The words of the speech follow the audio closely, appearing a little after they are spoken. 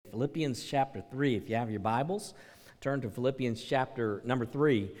Philippians chapter 3. If you have your Bibles, turn to Philippians chapter number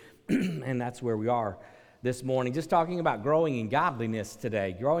 3, and that's where we are this morning. Just talking about growing in godliness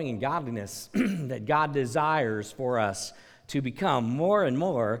today, growing in godliness that God desires for us to become more and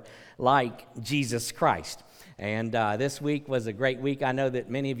more like Jesus Christ. And this week was a great week. I know that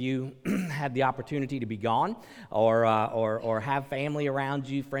many of you had the opportunity to be gone or have family around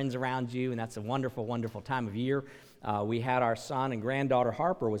you, friends around you, and that's a wonderful, wonderful time of year. We had our son and granddaughter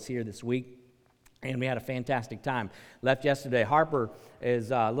Harper was here this week, and we had a fantastic time. Left yesterday. Harper is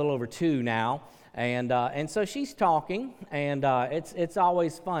a little over 2 now, and so she's talking, and it's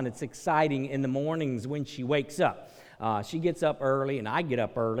always fun. It's exciting in the mornings when she wakes up. She gets up early, and I get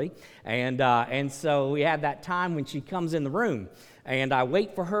up early, and so we have that time when she comes in the room, and I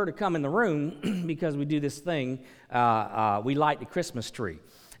wait for her to come in the room because we do this thing. We light the Christmas tree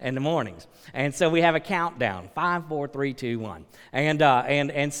in the mornings, and so we have a countdown: 5, 4, 3, 2, 1.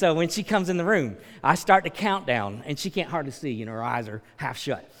 And so when she comes in the room, I start the countdown, and she can't hardly see, her eyes are half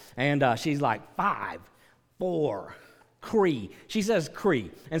shut, and she's like 5, 4, Cree. She says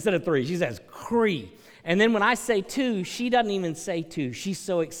Cree instead of 3. She says Cree. And then when I say 2, she doesn't even say 2. She's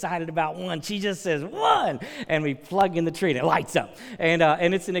so excited about 1. She just says 1. And we plug in the tree and it lights up. And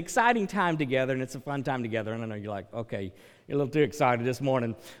it's an exciting time together, and it's a fun time together. And I know you're like, okay, you're a little too excited this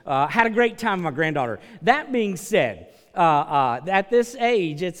morning. Had a great time with my granddaughter. That being said, at this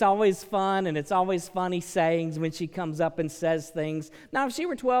age, it's always fun, and it's always funny sayings when she comes up and says things. Now, if she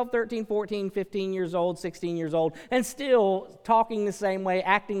were 12, 13, 14, 15 years old, 16 years old, and still talking the same way,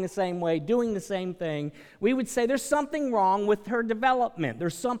 acting the same way, doing the same thing, we would say there's something wrong with her development.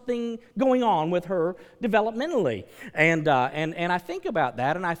 There's something going on with her developmentally. And I think about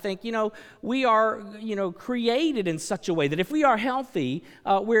that, and I think, we are, created in such a way that if we are healthy,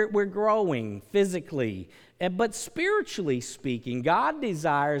 we're growing physically. But spiritually speaking, God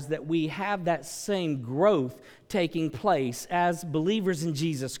desires that we have that same growth taking place as believers in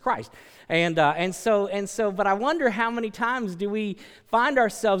Jesus Christ. And so, but I wonder how many times do we find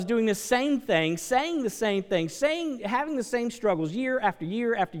ourselves doing the same thing, saying the same thing, having the same struggles year after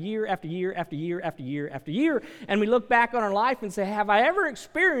year after year after year after year after year after year, and we look back on our life and say, have I ever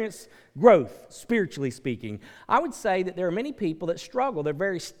experienced growth, spiritually speaking? I would say that there are many people that struggle. They're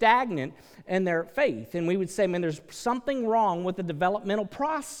very stagnant in their faith, and we would say, man, there's something wrong with the developmental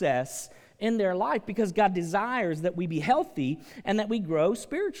process in their life, because God desires that we be healthy and that we grow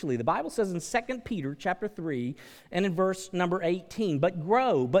spiritually. The Bible says in 2 Peter chapter 3 and in verse number 18, but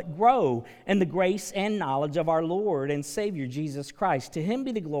grow in the grace and knowledge of our Lord and Savior Jesus Christ. To him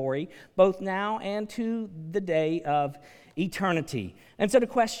be the glory both now and to the day of eternity. And so the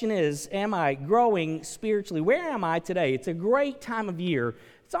question is, am I growing spiritually? Where am I today? It's a great time of year.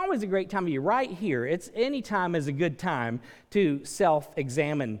 It's always a great time of year. Right here, any time is a good time to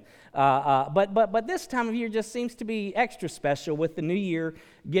self-examine. But this time of year just seems to be extra special with the new year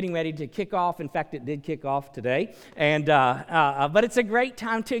getting ready to kick off. In fact, it did kick off today. But it's a great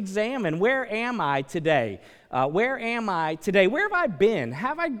time to examine, where am I today? Where am I today? Where have I been?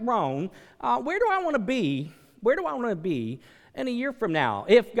 Have I grown? Where do I want to be? Where do I want to be in a year from now,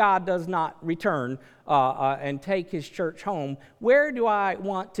 if God does not return and take his church home? Where do I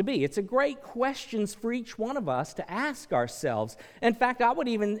want to be? It's a great question for each one of us to ask ourselves. In fact, I would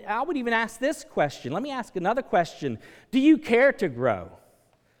even ask this question. Let me ask another question. Do you care to grow?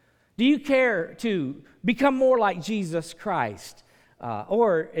 Do you care to become more like Jesus Christ?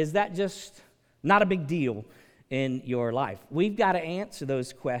 Or is that just not a big deal in your life? We've got to answer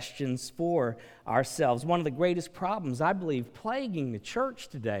those questions for ourselves. One of the greatest problems, I believe, plaguing the church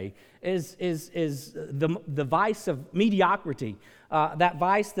today is the vice of mediocrity. That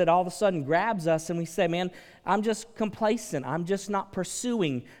vice that all of a sudden grabs us and we say, man, I'm just complacent. I'm just not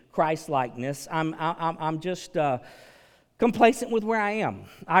pursuing Christ-likeness. I'm just complacent with where I am.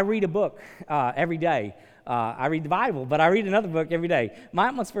 I read a book every day. I read the Bible, but I read another book every day, My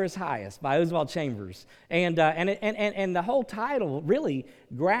Atmosphere is Highest by Oswald Chambers. And the whole title really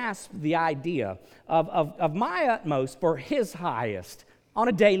grasps the idea of my utmost for his highest on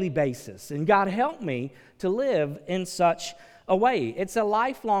a daily basis. And God help me to live in such a way. It's a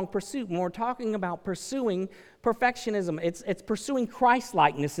lifelong pursuit. When we're talking about pursuing perfectionism, it's pursuing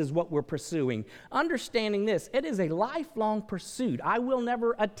Christ-likeness is what we're pursuing. Understanding this, it is a lifelong pursuit. I will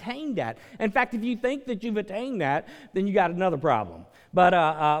never attain that. In fact, if you think that you've attained that, then you got another problem. But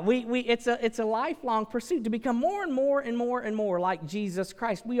it's a lifelong pursuit to become more and more and more and more like Jesus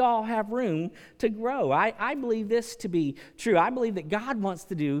Christ. We all have room to grow. I believe this to be true. I believe that God wants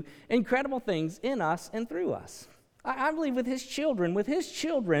to do incredible things in us and through us. I believe with his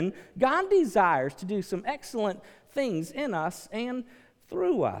children, God desires to do some excellent things in us and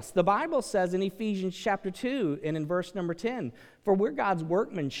through us. The Bible says in Ephesians chapter 2 and in verse number 10, for we're God's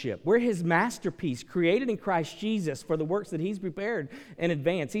workmanship. We're his masterpiece, created in Christ Jesus for the works that he's prepared in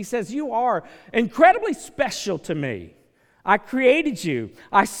advance. He says, you are incredibly special to me. I created you,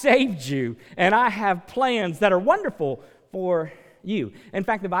 I saved you, and I have plans that are wonderful for you. In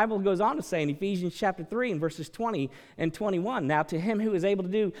fact, the Bible goes on to say in Ephesians chapter 3 and verses 20 and 21, now to him who is able to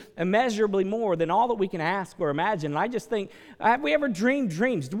do immeasurably more than all that we can ask or imagine. And I just think, have we ever dreamed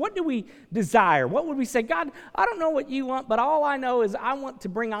dreams? What do we desire? What would we say? God, I don't know what you want, but all I know is I want to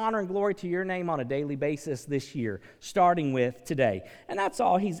bring honor and glory to your name on a daily basis this year, starting with today. And that's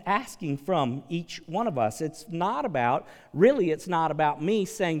all he's asking from each one of us. It's not about me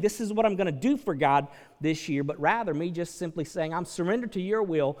saying this is what I'm going to do for God this year, but rather me just simply saying, I'm surrendered to your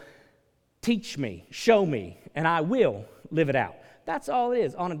will, teach me, show me, and I will live it out. That's all it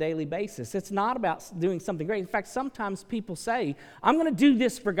is on a daily basis. It's not about doing something great. In fact, sometimes people say, I'm going to do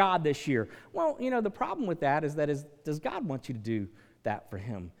this for God this year. Well, the problem with that is does God want you to do that for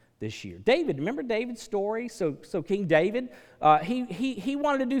him this year? David, remember David's story? So King David, he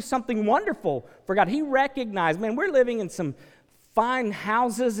wanted to do something wonderful for God. He recognized, man, we're living in some fine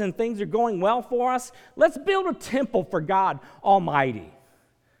houses and things are going well for us. Let's build a temple for God Almighty.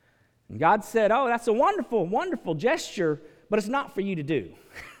 And God said, oh, that's a wonderful, wonderful gesture, but it's not for you to do.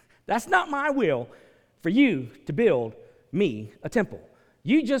 That's not my will for you to build me a temple.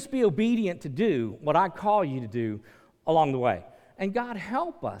 You just be obedient to do what I call you to do along the way. And God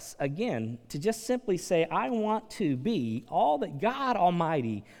help us, again, to just simply say, I want to be all that God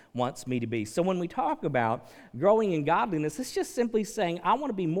Almighty wants me to be. So when we talk about growing in godliness, it's just simply saying, I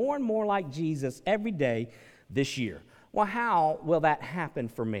want to be more and more like Jesus every day this year. Well, how will that happen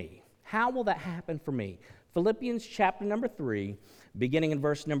for me? How will that happen for me? Philippians chapter number 3, beginning in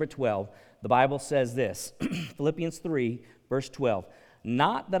verse number 12, the Bible says this, Philippians 3, verse 12,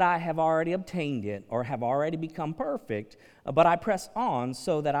 not that I have already obtained it or have already become perfect, but I press on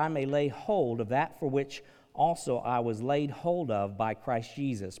so that I may lay hold of that for which also I was laid hold of by Christ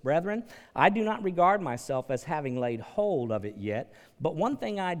Jesus. Brethren, I do not regard myself as having laid hold of it yet, but one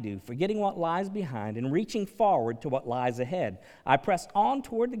thing I do, forgetting what lies behind and reaching forward to what lies ahead, I press on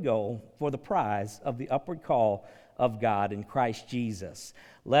toward the goal for the prize of the upward call of God in Christ Jesus.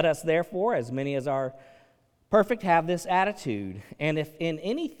 Let us therefore, as many as are perfect, have this attitude, and if in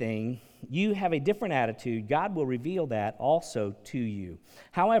anything you have a different attitude, God will reveal that also to you.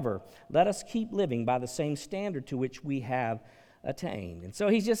 However, let us keep living by the same standard to which we have attained. And so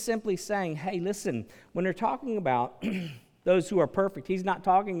he's just simply saying, hey, listen, when they're talking about those who are perfect, he's not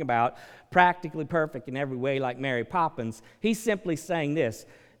talking about practically perfect in every way like Mary Poppins. He's simply saying this,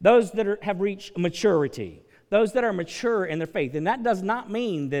 those that have reached maturity, those that are mature in their faith. And that does not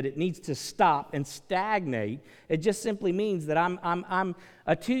mean that it needs to stop and stagnate. It just simply means that I'm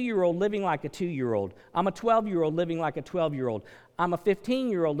a 2-year-old living like a 2-year-old. I'm a 12-year-old living like a 12-year-old. I'm a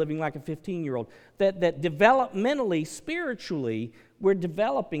 15-year-old living like a 15-year-old. That developmentally, spiritually, we're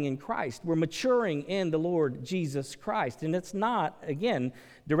developing in Christ. We're maturing in the Lord Jesus Christ. And it's not, again,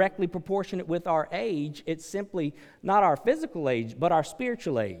 directly proportionate with our age. It's simply not our physical age, but our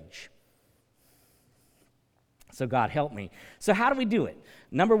spiritual age. So God help me. So how do we do it?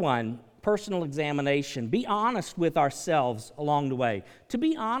 Number one, personal examination. Be honest with ourselves along the way. To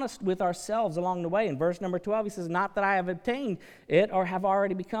be honest with ourselves along the way. In verse number 12, he says, not that I have obtained it or have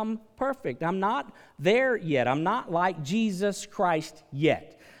already become perfect. I'm not there yet. I'm not like Jesus Christ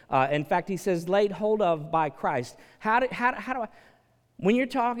yet. In fact, he says, laid hold of by Christ. How do I... When you're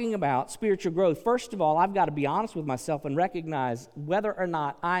talking about spiritual growth, first of all, I've got to be honest with myself and recognize whether or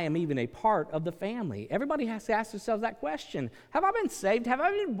not I am even a part of the family. Everybody has to ask themselves that question. Have I been saved? Have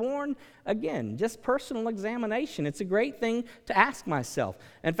I been born again? Just personal examination. It's a great thing to ask myself.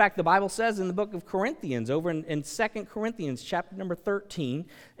 In fact, the Bible says in the book of Corinthians, over in 2 Corinthians chapter number 13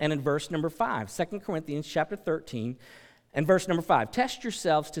 and in verse number 5, 2 Corinthians chapter 13, and verse number 5, test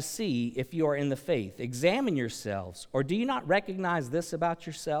yourselves to see if you are in the faith. Examine yourselves. Or do you not recognize this about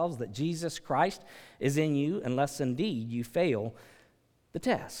yourselves, that Jesus Christ is in you, unless indeed you fail the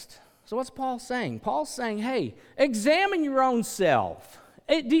test? So what's Paul saying? Paul's saying, hey, examine your own self.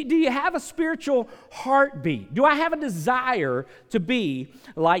 Do you have a spiritual heartbeat? Do I have a desire to be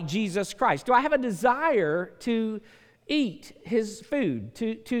like Jesus Christ? Do I have a desire to eat his food,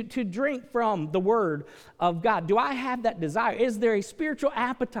 to drink from the Word of God? Do I have that desire? Is there a spiritual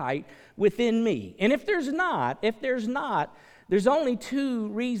appetite within me? And if there's not, there's only two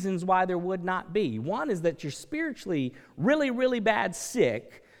reasons why there would not be. One is that you're spiritually really, really bad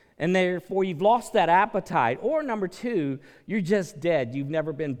sick, and therefore you've lost that appetite. Or number two, you're just dead. You've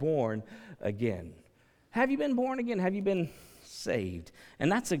never been born again. Have you been born again? Have you been saved?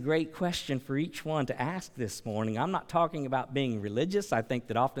 And that's a great question for each one to ask this morning. I'm not talking about being religious. I think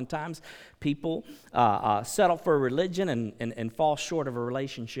that oftentimes people settle for a religion and fall short of a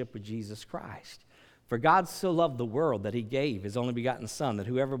relationship with Jesus Christ. For God so loved the world that he gave his only begotten Son, that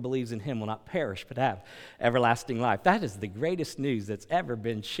whoever believes in him will not perish but have everlasting life. That is the greatest news that's ever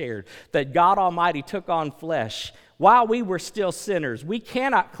been shared, that God Almighty took on flesh while we were still sinners. We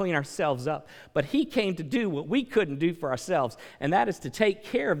cannot clean ourselves up, but he came to do what we couldn't do for ourselves, and that is to take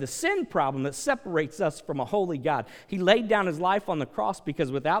care of the sin problem that separates us from a holy God. He laid down his life on the cross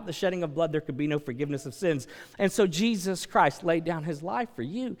because without the shedding of blood, there could be no forgiveness of sins. And so Jesus Christ laid down his life for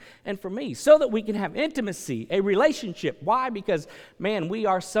you and for me so that we can have intimacy, a relationship. Why? Because, man, we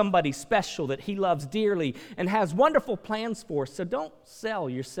are somebody special that he loves dearly and has wonderful plans for us. So don't sell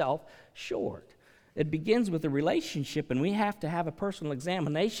yourself short. It begins with a relationship, and we have to have a personal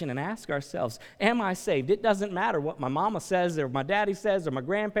examination and ask ourselves, am I saved? It doesn't matter what my mama says or my daddy says or my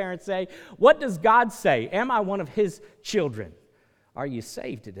grandparents say. What does God say? Am I one of his children? Are you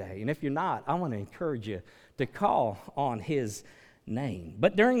saved today? And if you're not, I want to encourage you to call on his name.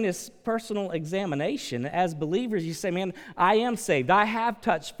 But during this personal examination, as believers, you say, man, I am saved. I have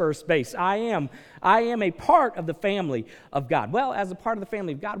touched first base. I am a part of the family of God. Well, as a part of the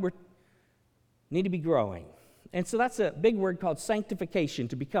family of God, we need to be growing. And so that's a big word called sanctification,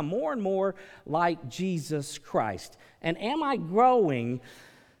 to become more and more like Jesus Christ. And am I growing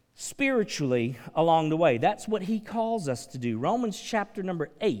spiritually along the way? That's what he calls us to do. Romans chapter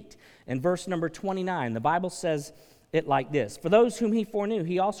number 8 and verse number 29, the Bible says it like this: for those whom he foreknew,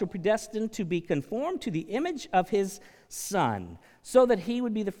 he also predestined to be conformed to the image of his Son, so that he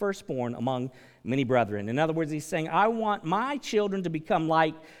would be the firstborn among many brethren. In other words, he's saying, I want my children to become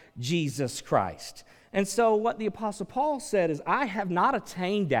like Jesus Christ. And so what the Apostle Paul said is, I have not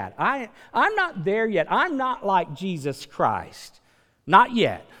attained that. I'm not there yet. I'm not like Jesus Christ. Not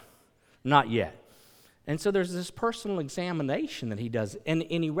yet. Not yet. And so there's this personal examination that he does, and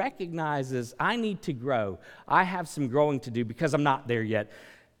he recognizes, I need to grow. I have some growing to do because I'm not there yet.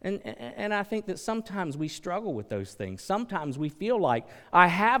 And I think that sometimes we struggle with those things. Sometimes we feel like I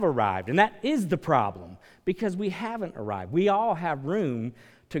have arrived, and that is the problem, because we haven't arrived. We all have room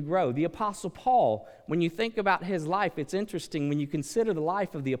to grow. The Apostle Paul, when you think about his life, it's interesting when you consider the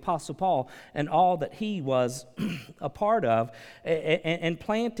life of the Apostle Paul and all that he was a part of and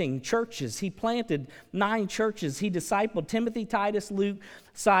planting churches. He planted 9 churches. He discipled Timothy, Titus, Luke,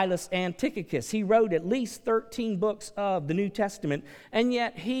 Silas, and Tychicus. He wrote at least 13 books of the New Testament, and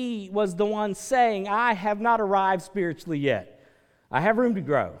yet he was the one saying, I have not arrived spiritually yet. I have room to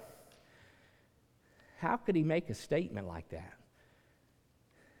grow. How could he make a statement like that?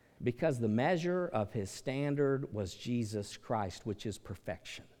 Because the measure of his standard was Jesus Christ, which is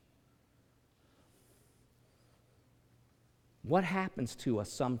perfection. What happens to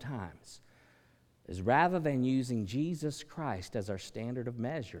us sometimes is rather than using Jesus Christ as our standard of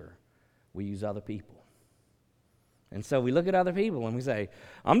measure, we use other people. And so we look at other people and we say,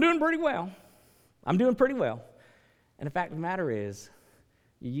 I'm doing pretty well. I'm doing pretty well. And the fact of the matter is,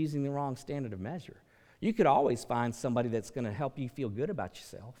 you're using the wrong standard of measure. You could always find somebody that's going to help you feel good about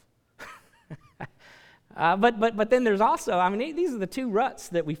yourself. But then there's also, these are the two ruts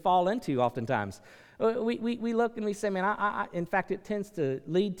that we fall into oftentimes. We look and we say, man, in fact, it tends to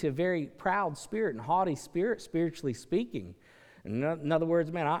lead to a very proud spirit and haughty spirit, spiritually speaking. In other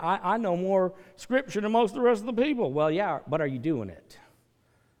words, man, I know more scripture than most of the rest of the people. Well, yeah, but are you doing it?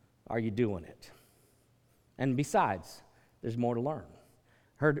 Are you doing it? And besides, there's more to learn.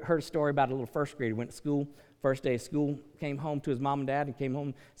 Heard a story about a little first grader who went to school. First day of school, came home to his mom and dad, and came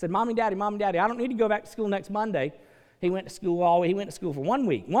home, said, Mommy, Daddy, I don't need to go back to school next Monday. He went to school for 1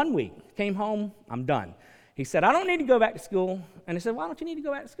 week. 1 week. Came home, I'm done. He said, I don't need to go back to school. And I said, why don't you need to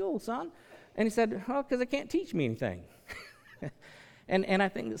go back to school, son? And he said, well, because they can't teach me anything. and I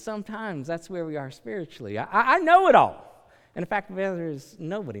think that sometimes that's where we are spiritually. I know it all. And the fact of the matter is,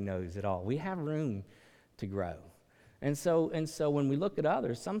 nobody knows it all. We have room to grow. And so when we look at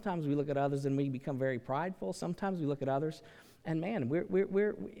others, sometimes we look at others and we become very prideful. Sometimes we look at others, and man,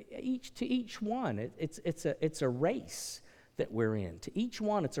 we're each one. It's a race that we're in. To each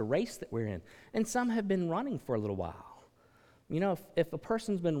one, it's a race that we're in. And some have been running for a little while. You know, if a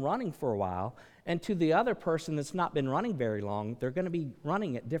person's been running for a while, and to the other person that's not been running very long, they're going to be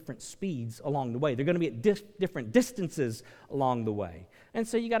running at different speeds along the way. They're going to be at different distances along the way. And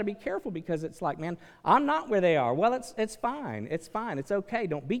so you got to be careful, because it's like, man, I'm not where they are. Well, it's fine. It's fine. It's okay.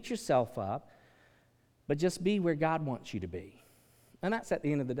 Don't beat yourself up, but just be where God wants you to be. And that's at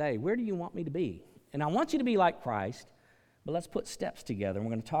the end of the day. Where do you want me to be? And I want you to be like Christ, but let's put steps together. And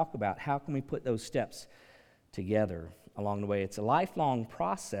we're going to talk about how can we put those steps together. along the way. It's a lifelong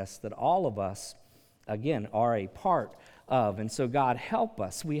process that all of us, again, are a part of. And so God, help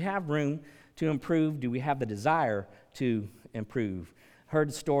us. We have room to improve. Do we have the desire to improve? Heard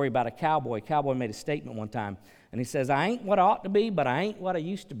a story about a cowboy. A cowboy made a statement one time, and he says, I ain't what I ought to be, but I ain't what I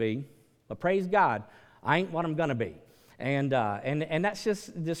used to be. But praise God, I ain't what I'm going to be. And that's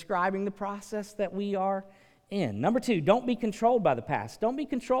just describing the process that we are in. Number 2, don't be controlled by the past. Don't be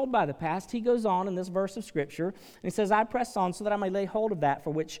controlled by the past. He goes on in this verse of Scripture, and he says, I press on so that I may lay hold of that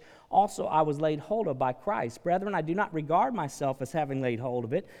for which also I was laid hold of by Christ. Brethren, I do not regard myself as having laid hold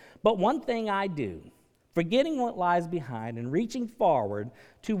of it, but one thing I do, forgetting what lies behind and reaching forward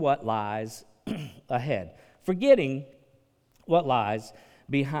to what lies ahead. Forgetting what lies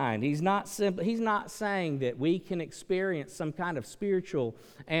behind. He's not saying that we can experience some kind of spiritual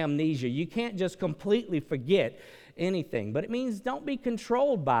amnesia. You can't just completely forget anything, but it means don't be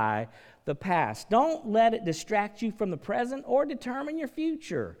controlled by the past. Don't let it distract you from the present or determine your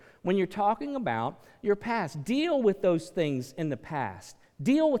future. When you're talking about your past, deal with those things in the past.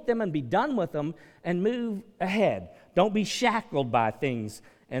 Deal with them and be done with them and move ahead. Don't be shackled by things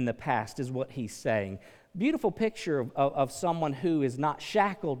in the past, is what he's saying. Beautiful picture of someone who is not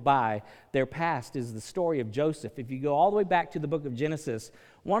shackled by their past is the story of Joseph. If you go all the way back to the book of Genesis,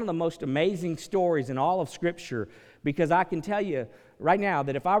 one of the most amazing stories in all of Scripture, because I can tell you right now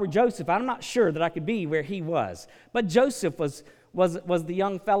that if I were Joseph, I'm not sure that I could be where he was. But Joseph was the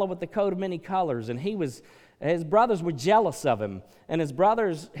young fellow with the coat of many colors, and his brothers were jealous of him, and his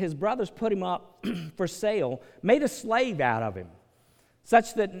brothers put him up for sale, made a slave out of him,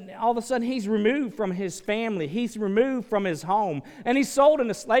 such that all of a sudden he's removed from his family, he's removed from his home, and he's sold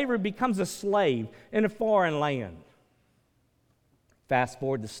into slavery, becomes a slave in a foreign land. Fast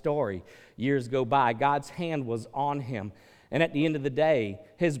forward the story, years go by, God's hand was on him, and at the end of the day,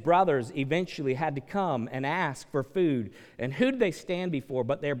 his brothers eventually had to come and ask for food, and who did they stand before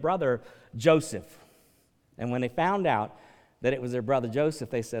but their brother Joseph? And when they found out that it was their brother Joseph,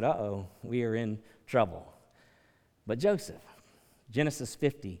 they said, uh-oh, we are in trouble. But Joseph, Genesis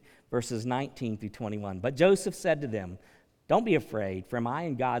 50, verses 19 through 21. But Joseph said to them, don't be afraid, for am I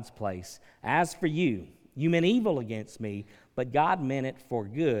in God's place? As for you, you meant evil against me, but God meant it for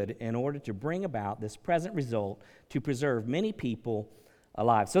good in order to bring about this present result to preserve many people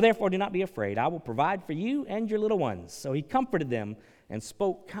alive. So therefore, do not be afraid. I will provide for you and your little ones. So he comforted them and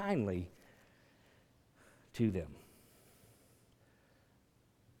spoke kindly to them.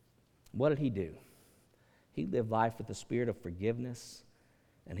 What did he do? He lived life with the spirit of forgiveness,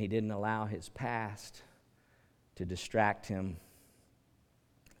 and he didn't allow his past to distract him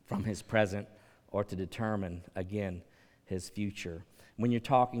from his present or to determine, again, his future. When you're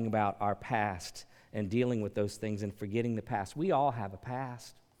talking about our past and dealing with those things and forgetting the past, we all have a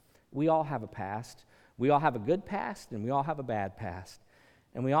past. We all have a past. We all have a good past, and we all have a bad past.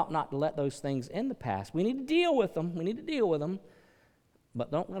 And we ought not to let those things in the past. We need to deal with them. We need to deal with them.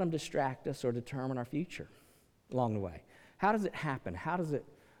 But don't let them distract us or determine our future along the way. How does it happen? How does it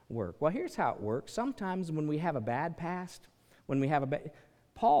work? Well, here's how it works. Sometimes when we have a bad past,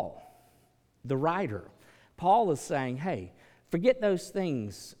 Paul, the writer, Paul is saying, hey, forget those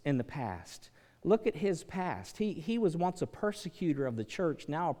things in the past. Look at his past. He was once a persecutor of the church,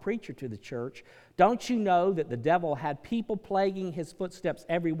 now a preacher to the church. Don't you know that the devil had people plaguing his footsteps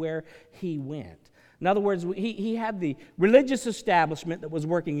everywhere he went? In other words, he had the religious establishment that was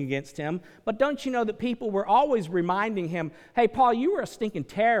working against him, but don't you know that people were always reminding him, hey, Paul, you were a stinking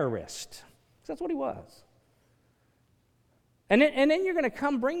terrorist. That's what he was. And then you're going to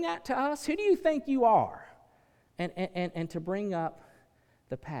come bring that to us? Who do you think you are? And to bring up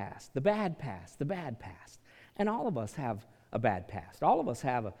the past, the bad past, the bad past. And all of us have a bad past. All of us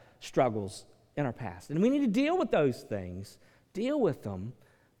have struggles in our past. And we need to deal with those things, deal with them,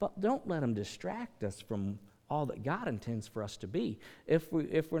 but don't let them distract us from all that God intends for us to be. If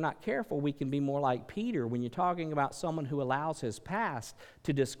we're not careful, we can be more like Peter when you're talking about someone who allows his past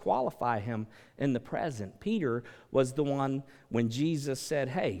to disqualify him in the present. Peter was the one when Jesus said,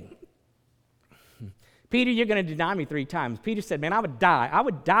 hey, Peter, you're going to deny me 3 times. Peter said, man, I would die. I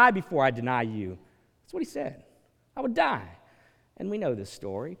would die before I deny you. That's what he said. I would die. And we know this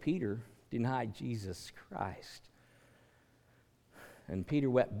story. Peter denied Jesus Christ. And Peter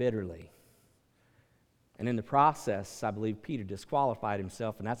wept bitterly. And in the process, I believe Peter disqualified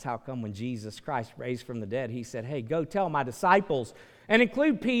himself, and that's how come when Jesus Christ raised from the dead, he said, hey, go tell my disciples, and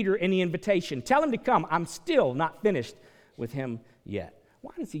include Peter in the invitation. Tell him to come. I'm still not finished with him yet.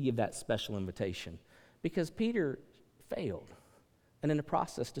 Why does he give that special invitation? Because Peter failed, and in the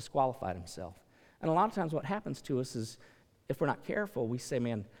process disqualified himself. And a lot of times what happens to us is, if we're not careful, we say,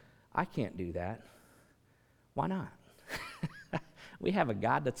 man, I can't do that. Why not? We have a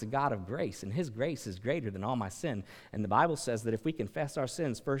God that's a God of grace, and his grace is greater than all my sin. And the Bible says that if we confess our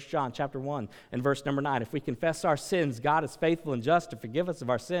sins, 1 John chapter 1 and verse number 9, if we confess our sins, God is faithful and just to forgive us of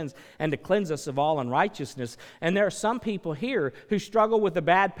our sins and to cleanse us of all unrighteousness. And there are some people here who struggle with a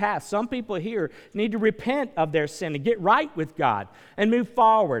bad past. Some people here need to repent of their sin and get right with God and move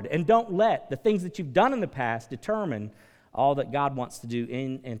forward. And don't let the things that you've done in the past determine all that God wants to do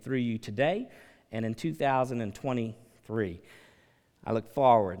in and through you today and in 2023. I look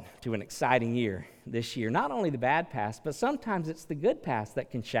forward to an exciting year this year. Not only the bad past, but sometimes it's the good past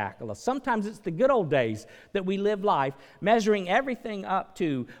that can shackle us. Sometimes it's the good old days that we live life, measuring everything up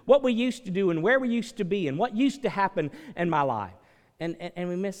to what we used to do and where we used to be and what used to happen in my life. And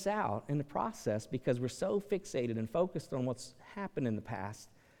we miss out in the process because we're so fixated and focused on what's happened in the past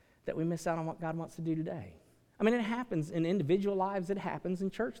that we miss out on what God wants to do today. I mean, it happens in individual lives. It happens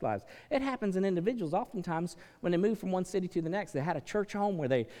in church lives. It happens in individuals oftentimes when they move from one city to the next. They had a church home where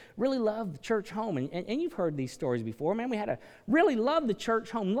they really loved the church home. And you've heard these stories before. Man, we had to really love the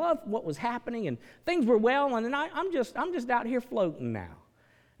church home, love what was happening, and things were well, and then I'm just out here floating now.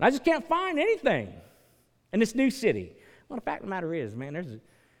 And I just can't find anything in this new city. Well, the fact of the matter is, man,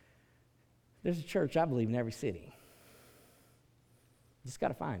 there's a church, I believe, in every city. You just got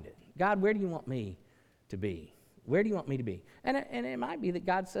to find it. God, where do you want me to be? Where do you want me to be? And it might be that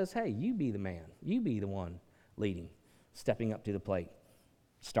God says, hey, you be the man. You be the one leading, stepping up to the plate,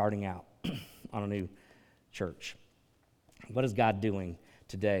 starting out on a new church. What is God doing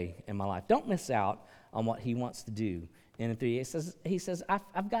today in my life? Don't miss out on what he wants to do. And he says,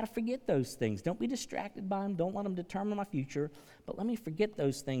 I've got to forget those things. Don't be distracted by them. Don't let them determine my future. But let me forget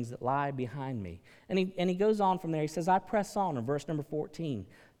those things that lie behind me. And he goes on from there. He says, I press on in verse number 14,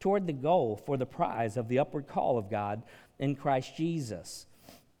 toward the goal for the prize of the upward call of God in Christ Jesus.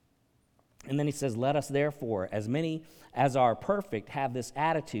 And then he says, let us therefore, as many as are perfect, have this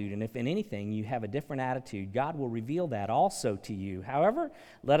attitude. And if in anything you have a different attitude, God will reveal that also to you. However,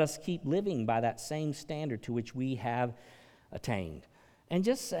 let us keep living by that same standard to which we have attained. And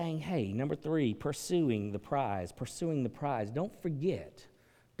just saying, hey, number 3, pursuing the prize. Don't forget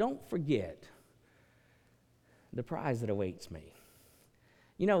the prize that awaits me.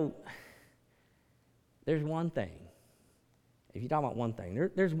 You know, there's one thing. If you talk about one thing,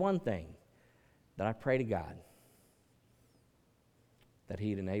 there's one thing that I pray to God that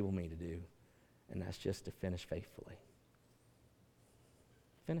he'd enable me to do, and that's just to finish faithfully.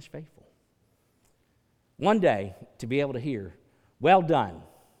 Finish faithful. One day, to be able to hear, well done,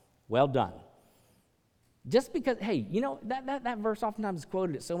 well done. Just because, hey, you know, that verse oftentimes is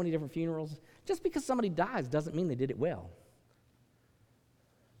quoted at so many different funerals. Just because somebody dies doesn't mean they did it well.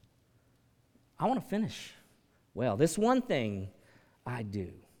 I want to finish well. This one thing I do.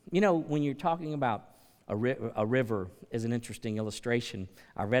 You know, when you're talking about a river is an interesting illustration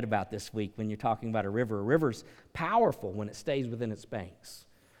I read about this week. When you're talking about a river's powerful when it stays within its banks.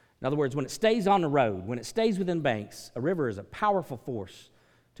 In other words, when it stays on the road, when it stays within banks, a river is a powerful force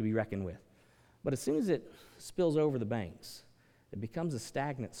to be reckoned with. But as soon as it spills over the banks, it becomes a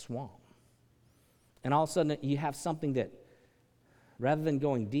stagnant swamp. And all of a sudden, you have something that, rather than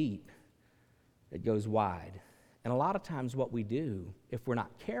going deep, it goes wide. And a lot of times what we do, if we're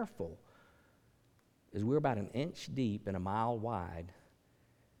not careful, is we're about an inch deep and a mile wide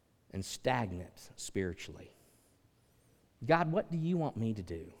and stagnant spiritually. God, what do you want me to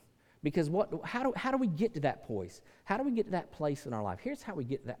do? Because how do we get to that place? How do we get to that place in our life? Here's how we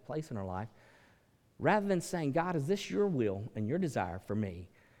get to that place in our life. Rather than saying, God, is this your will and your desire for me?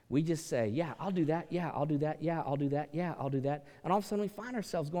 We just say, yeah, I'll do that, yeah, I'll do that, yeah, I'll do that, yeah, I'll do that. And all of a sudden we find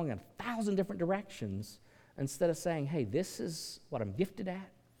ourselves going in 1,000 different directions instead of saying, hey, this is what I'm gifted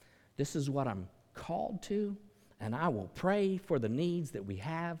at. This is what I'm called to. And I will pray for the needs that we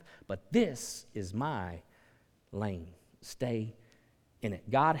have. But this is my lane. Stay in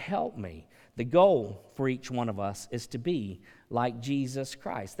it. God, help me. The goal for each one of us is to be like Jesus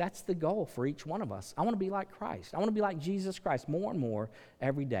Christ. That's the goal for each one of us. I want to be like Christ. I want to be like Jesus Christ more and more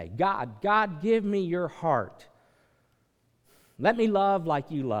every day. God, give me your heart. Let me love like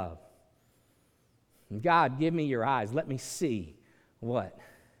you love. God, give me your eyes. Let me see what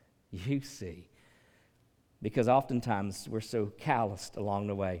you see. Because oftentimes we're so calloused along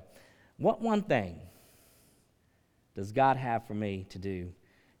the way. What one thing does God have for me to do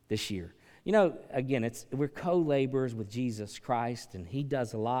this year? You know, again, we're co-laborers with Jesus Christ, and he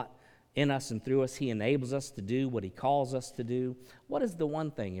does a lot in us and through us. He enables us to do what he calls us to do. What is the one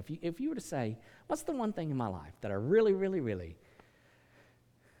thing? If you were to say, what's the one thing in my life that I really, really, really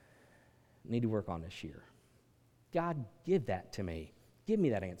need to work on this year? God, give that to me. Give me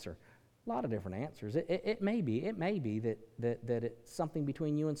that answer. lot of different answers. It may be that it's something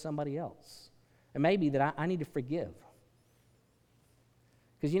between you and somebody else. It may be that I need to forgive.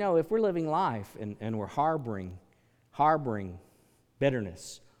 Because, if we're living life and we're harboring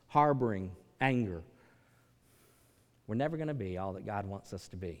bitterness, harboring anger, we're never going to be all that God wants us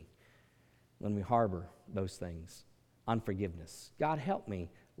to be when we harbor those things. Unforgiveness. God, help me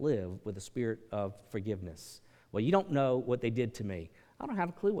live with a spirit of forgiveness. Well, you don't know what they did to me. I don't have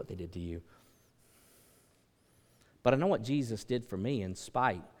a clue what they did to you. But I know what Jesus did for me in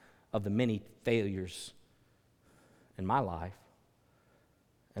spite of the many failures in my life.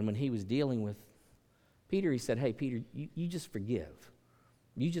 And when he was dealing with Peter, he said, hey, Peter, you just forgive.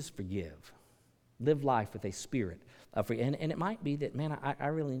 You just forgive. Live life with a spirit of forgiveness. And it might be that, man, I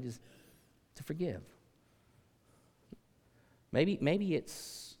really need to forgive. Maybe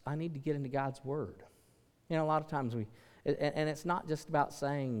it's I need to get into God's Word. A lot of times and it's not just about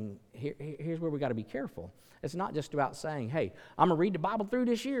saying, here's where we got to be careful. It's not just about saying, hey, I'm going to read the Bible through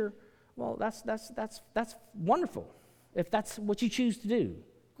this year. Well, that's wonderful. If that's what you choose to do,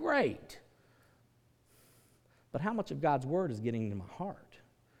 great. But how much of God's Word is getting into my heart?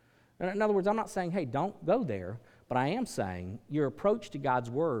 In other words, I'm not saying, hey, don't go there, but I am saying your approach to God's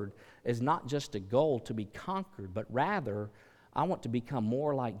Word is not just a goal to be conquered, but rather I want to become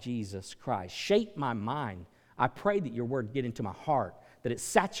more like Jesus Christ. Shape my mind. I pray that your Word get into my heart, that it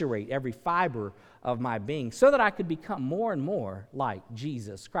saturate every fiber of my being so that I could become more and more like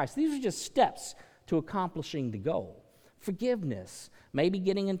Jesus Christ. These are just steps to accomplishing the goal. Forgiveness, maybe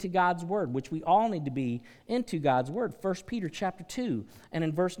getting into God's Word, which we all need to be into God's Word. 1 Peter chapter 2, and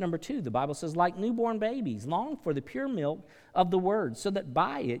in verse number 2, the Bible says, like newborn babies, long for the pure milk of the Word, so that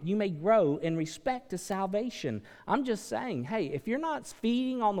by it you may grow in respect to salvation. I'm just saying, hey, if you're not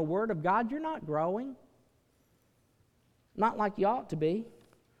feeding on the Word of God, you're not growing. Not like you ought to be.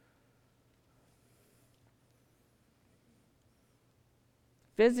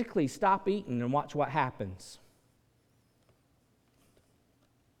 Physically, stop eating and watch what happens.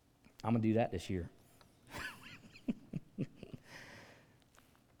 I'm going to do that this year.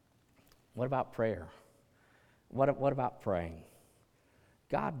 What about prayer? What about praying?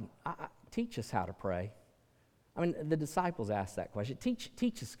 God, teach us how to pray. I mean, the disciples asked that question.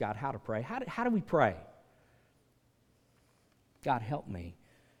 Teach us, God, how to pray. How do we pray? God, help me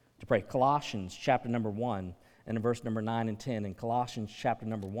to pray. Colossians chapter number 1 and in verse number 9 and 10. In Colossians chapter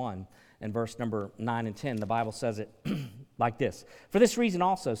number 1 and verse number 9 and 10, the Bible says it like this. For this reason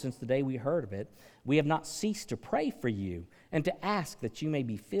also, since the day we heard of it, we have not ceased to pray for you and to ask that you may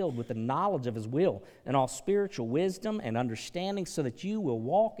be filled with the knowledge of his will and all spiritual wisdom and understanding, so that you will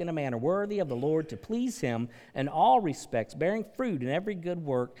walk in a manner worthy of the Lord, to please him in all respects, bearing fruit in every good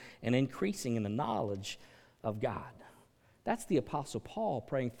work and increasing in the knowledge of God. That's the Apostle Paul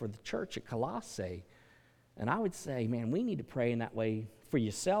praying for the church at Colossae. And I would say, man, we need to pray in that way for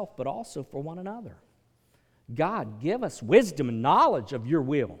yourself, but also for one another. God, give us wisdom and knowledge of your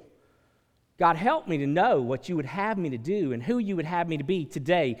will. God, help me to know what you would have me to do and who you would have me to be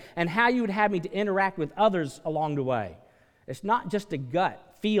today and how you would have me to interact with others along the way. It's not just a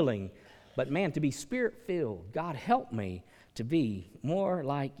gut feeling, but man, to be spirit-filled. God, help me to be more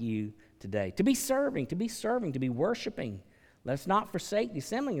like you today. To be serving, to be worshiping. Let's not forsake the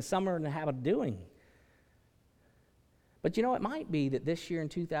assembling as some are in the habit of doing. But it might be that this year in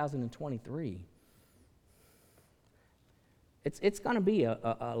 2023, it's going to be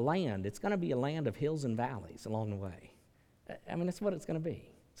a land. It's going to be a land of hills and valleys along the way. I mean, that's what it's going to be.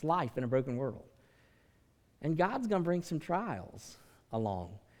 It's life in a broken world. And God's going to bring some trials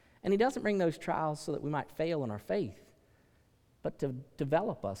along. And he doesn't bring those trials so that we might fail in our faith, but to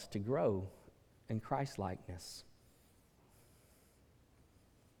develop us to grow in Christ-likeness.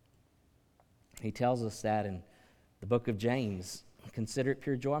 He tells us that in the book of James, consider it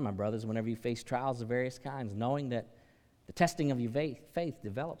pure joy, my brothers, whenever you face trials of various kinds, knowing that the testing of your faith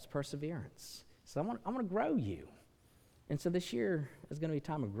develops perseverance. So I want to grow you. And so this year is going to be a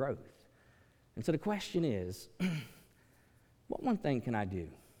time of growth. And so the question is, what one thing can I do?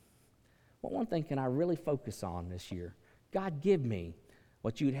 What one thing can I really focus on this year? God, give me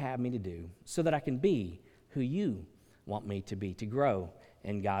what you'd have me to do so that I can be who you want me to be, to grow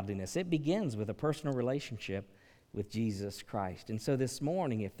in godliness. It begins with a personal relationship with Jesus Christ. And so this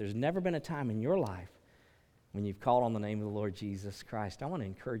morning, if there's never been a time in your life when you've called on the name of the Lord Jesus Christ, I want to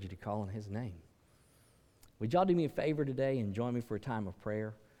encourage you to call on his name. Would y'all do me a favor today and join me for a time of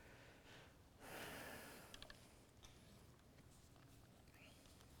prayer?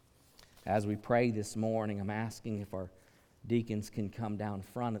 As we pray this morning, I'm asking if our deacons can come down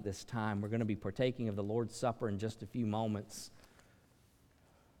front at this time. We're going to be partaking of the Lord's Supper in just a few moments.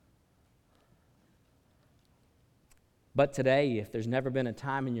 But today, if there's never been a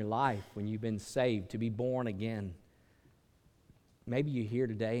time in your life when you've been saved, to be born again, maybe you're here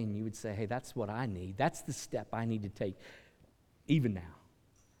today and you would say, hey, that's what I need. That's the step I need to take, even now.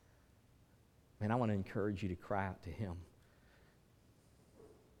 Man, I want to encourage you to cry out to Him.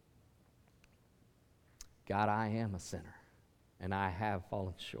 God, I am a sinner, and I have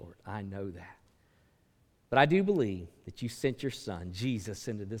fallen short. I know that. But I do believe that you sent your Son, Jesus,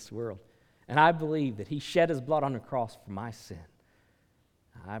 into this world. And I believe that He shed His blood on the cross for my sin.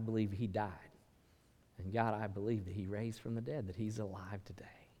 I believe He died. And God, I believe that He raised from the dead, that He's alive today.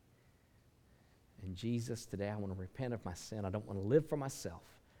 And Jesus, today I want to repent of my sin. I don't want to live for myself,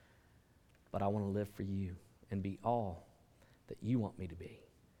 but I want to live for you and be all that you want me to be.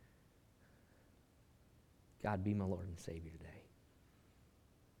 God, be my Lord and Savior today.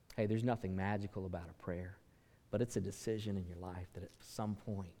 Hey, there's nothing magical about a prayer, but it's a decision in your life that at some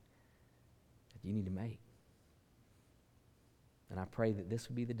point that you need to make. And I pray that this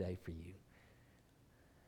would be the day for you